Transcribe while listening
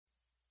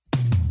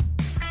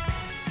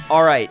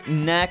All right,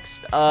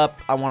 next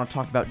up, I want to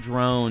talk about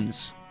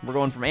drones. We're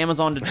going from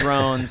Amazon to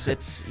drones.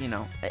 It's,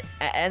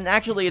 and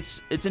actually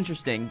it's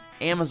interesting.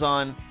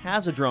 Amazon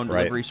has a drone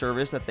delivery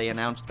service that they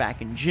announced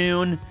back in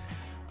June.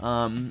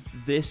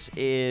 This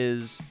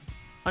is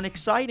an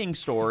exciting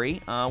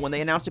story. When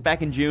they announced it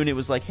back in June, it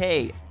was like,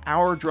 hey,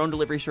 our drone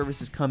delivery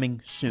service is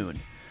coming soon.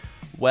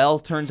 Well,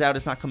 turns out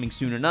it's not coming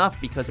soon enough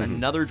because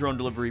another drone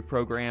delivery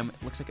program,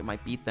 it looks like it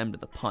might beat them to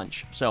the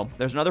punch. So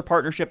there's another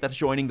partnership that's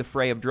joining the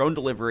fray of drone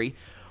delivery.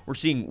 We're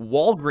seeing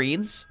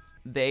Walgreens.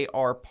 They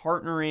are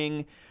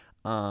partnering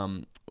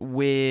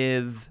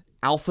with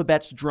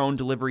Alphabet's drone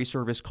delivery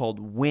service called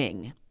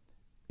Wing.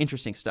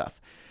 Interesting stuff.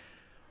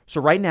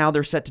 So right now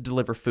they're set to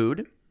deliver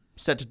food,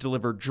 set to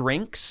deliver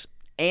drinks,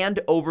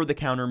 and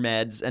over-the-counter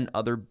meds and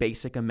other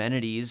basic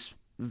amenities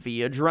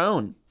via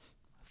drone.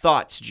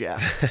 Thoughts,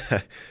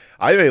 Jeff?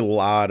 I have a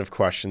lot of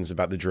questions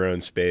about the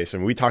drone space,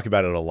 and we talk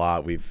about it a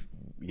lot.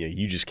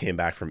 You just came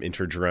back from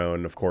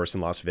Interdrone, of course,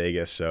 in Las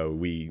Vegas, so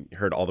we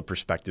heard all the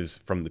perspectives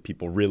from the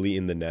people really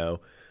in the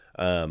know.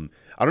 I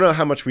don't know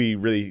how much we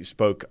really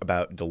spoke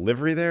about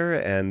delivery there,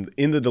 and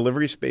in the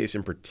delivery space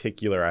in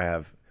particular, I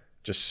have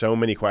just so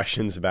many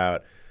questions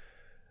about.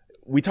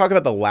 We talk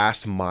about the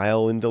last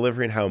mile in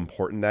delivery and how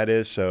important that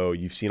is. So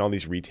you've seen all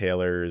these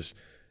retailers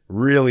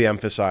really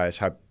emphasize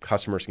how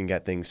customers can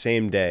get things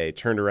same day,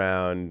 turned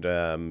around,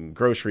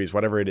 groceries,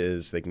 whatever it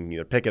is, they can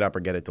either pick it up or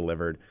get it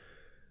delivered.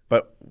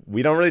 But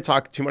we don't really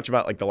talk too much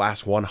about like the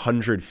last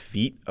 100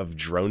 feet of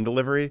drone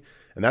delivery.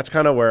 And that's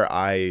kind of where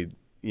I,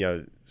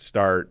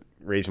 start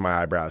raising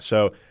my eyebrows.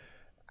 So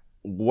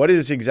what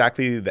is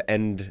exactly the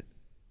end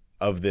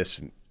of this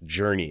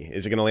journey?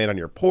 Is it going to land on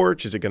your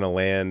porch? Is it going to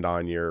land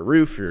on your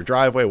roof, your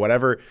driveway,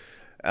 whatever?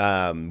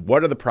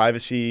 What are the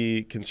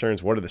privacy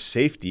concerns? What are the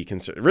safety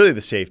concerns? Really,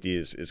 the safety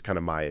is kind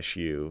of my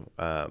issue,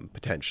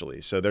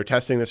 potentially. So they're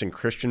testing this in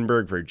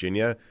Christiansburg,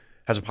 Virginia.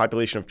 Has a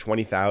population of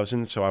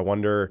 20,000. So I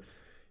wonder,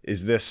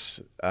 is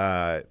this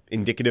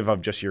indicative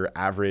of just your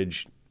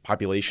average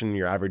population,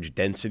 your average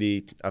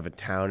density of a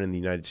town in the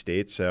United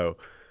States? So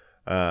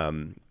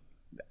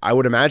I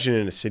would imagine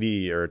in a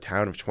city or a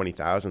town of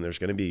 20,000, there's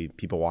going to be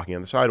people walking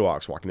on the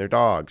sidewalks, walking their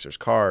dogs. There's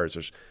cars,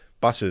 there's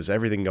buses,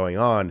 everything going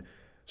on.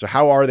 So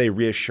how are they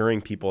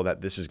reassuring people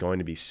that this is going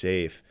to be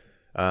safe?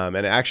 And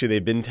actually,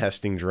 they've been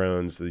testing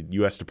drones. The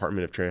U.S.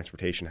 Department of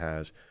Transportation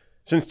has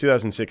since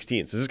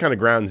 2016. So this is kind of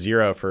ground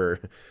zero for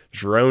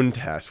drone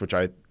tests, which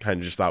I kind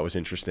of just thought was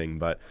interesting.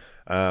 But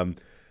I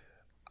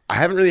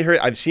haven't really heard.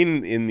 I've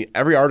seen in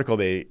every article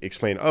they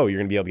explain, oh, you're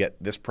going to be able to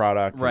get this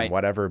product and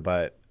whatever,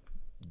 but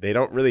they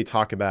don't really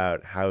talk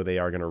about how they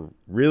are going to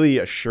really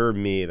assure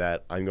me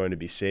that I'm going to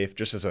be safe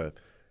just as a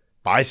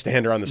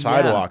bystander on the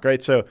sidewalk,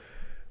 right? So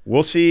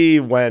we'll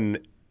see when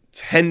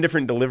 10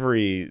 different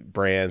delivery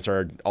brands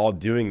are all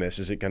doing this.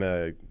 Is it going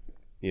to,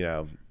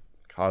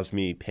 cause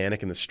me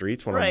panic in the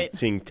streets when I'm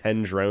seeing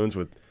 10 drones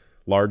with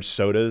large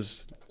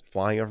sodas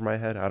flying over my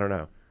head? I don't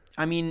know.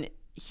 I mean,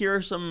 here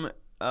are some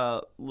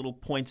little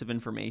points of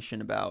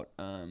information about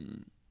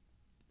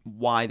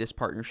why this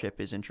partnership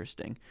is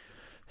interesting.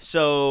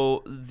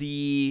 So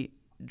the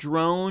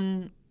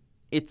drone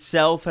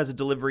itself has a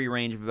delivery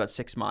range of about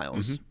 6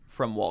 miles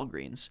from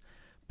Walgreens.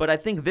 But I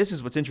think this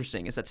is what's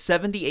interesting, is that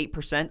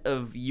 78%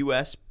 of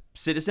U.S.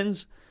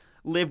 citizens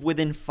live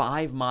within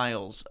 5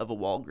 miles of a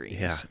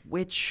Walgreens,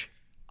 which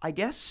I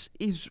guess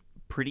is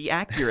pretty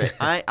accurate.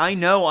 I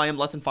know I am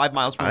less than 5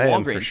 miles from Walgreens. I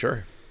am for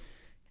sure.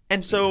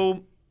 And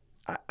so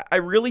I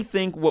really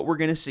think what we're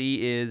going to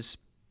see is,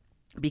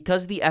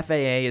 because the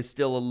FAA is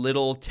still a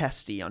little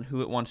testy on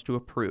who it wants to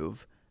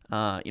approve.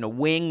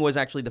 Wing was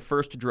actually the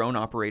first drone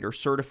operator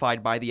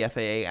certified by the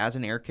FAA as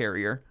an air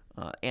carrier.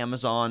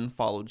 Amazon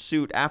followed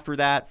suit after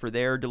that for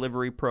their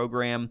delivery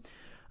program.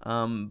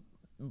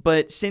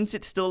 But since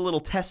it's still a little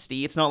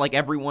testy, it's not like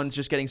everyone's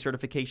just getting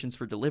certifications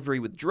for delivery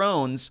with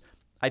drones.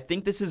 I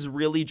think this is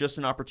really just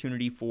an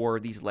opportunity for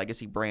these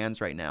legacy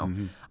brands right now.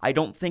 I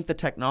don't think the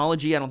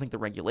technology, I don't think the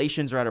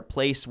regulations are at a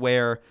place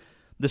where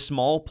the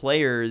small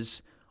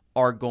players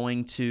are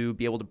going to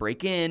be able to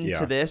break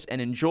into this and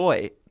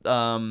enjoy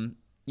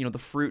the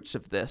fruits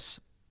of this,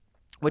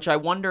 which I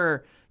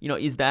wonder,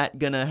 is that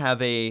going to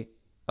have a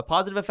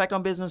positive effect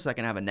on business? That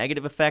can have a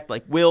negative effect?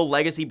 Like, will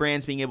legacy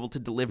brands being able to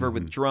deliver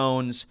with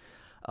drones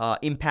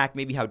impact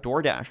maybe how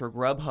DoorDash or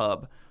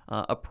Grubhub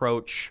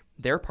approach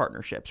their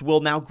partnerships?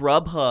 Will now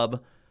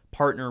Grubhub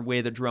partner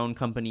with a drone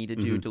company to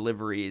do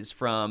deliveries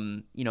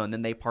from, and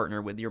then they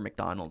partner with your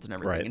McDonald's and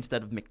everything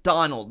instead of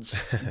McDonald's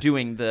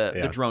doing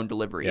the drone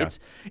delivery?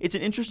 It's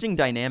an interesting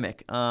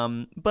dynamic.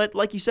 But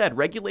like you said,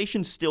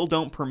 regulations still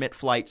don't permit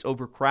flights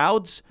over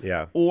crowds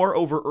or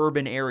over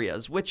urban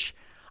areas, which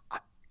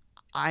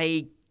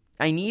I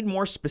need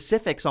more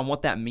specifics on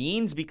what that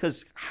means,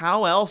 because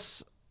how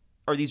else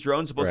are these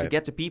drones supposed to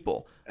get to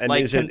people? And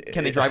like,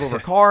 can they drive over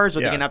cars? Are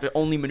they going to have to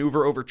only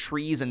maneuver over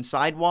trees and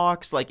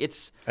sidewalks?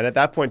 And at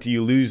that point, do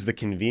you lose the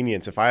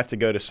convenience? If I have to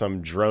go to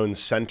some drone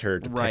center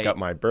to pick up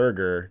my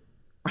burger,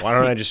 why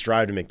don't I just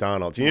drive to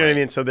McDonald's? You know what I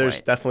mean? So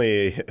there's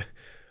definitely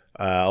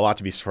a lot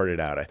to be sorted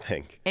out, I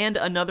think. And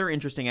another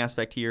interesting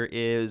aspect here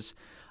is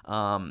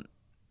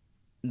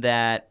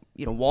that,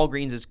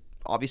 Walgreens is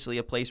obviously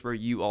a place where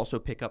you also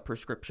pick up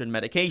prescription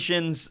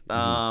medications.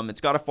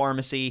 It's got a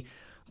pharmacy,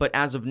 but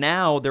as of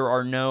now, there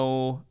are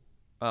no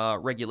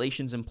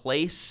regulations in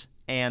place,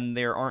 and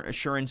there aren't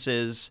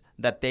assurances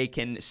that they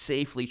can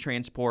safely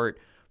transport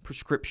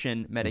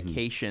prescription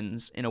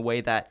medications in a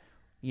way that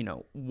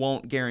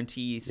won't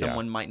guarantee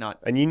someone might not.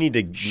 And you need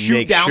to shoot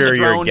make down sure the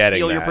drone, you're getting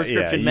steal that. your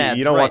prescription meds. meds.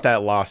 You don't right. want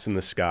that lost in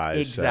the skies.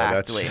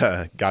 Exactly. So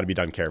that's got to be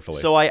done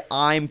carefully. So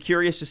I'm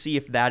curious to see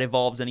if that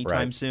evolves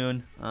anytime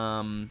soon.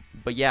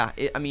 But yeah,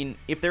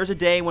 if there's a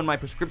day when my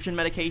prescription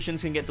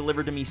medications can get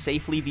delivered to me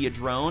safely via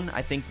drone,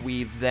 I think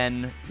we've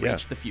then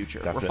reached the future.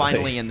 Definitely. We're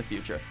finally in the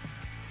future.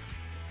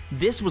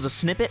 This was a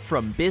snippet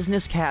from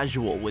Business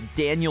Casual with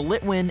Daniel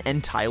Litwin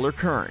and Tyler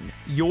Kern,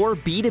 your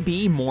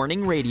B2B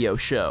morning radio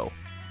show.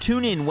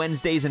 Tune in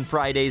Wednesdays and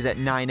Fridays at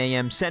 9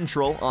 a.m.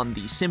 Central on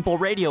the Simple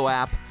Radio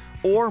app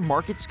or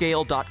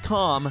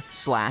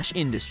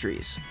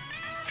marketscale.com/industries.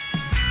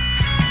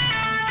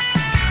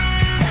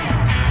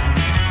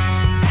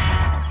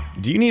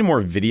 Do you need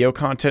more video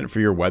content for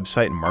your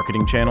website and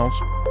marketing channels?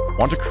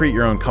 Want to create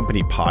your own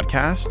company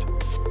podcast?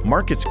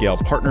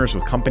 MarketScale partners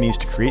with companies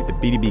to create the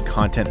B2B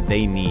content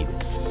they need.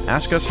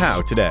 Ask us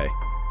how today.